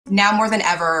now more than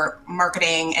ever,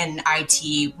 marketing and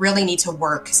IT really need to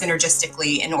work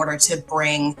synergistically in order to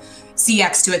bring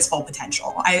CX to its full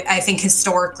potential. I think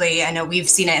historically, I know we've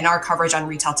seen it in our coverage on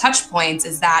Retail TouchPoints,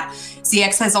 is that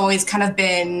CX has always kind of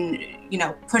been,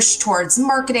 pushed towards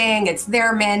marketing. It's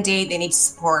their mandate. They need to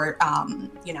support,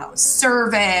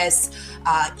 service,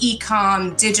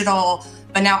 e-com, digital.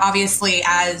 But now, obviously,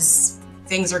 as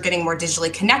things are getting more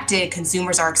digitally connected,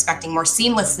 consumers are expecting more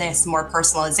seamlessness, more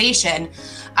personalization.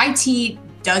 IT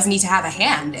does need to have a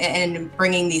hand in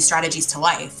bringing these strategies to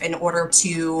life in order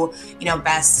to,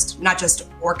 best not just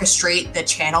orchestrate the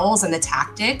channels and the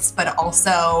tactics, but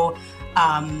also,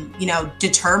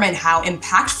 determine how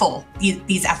impactful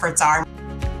these efforts are.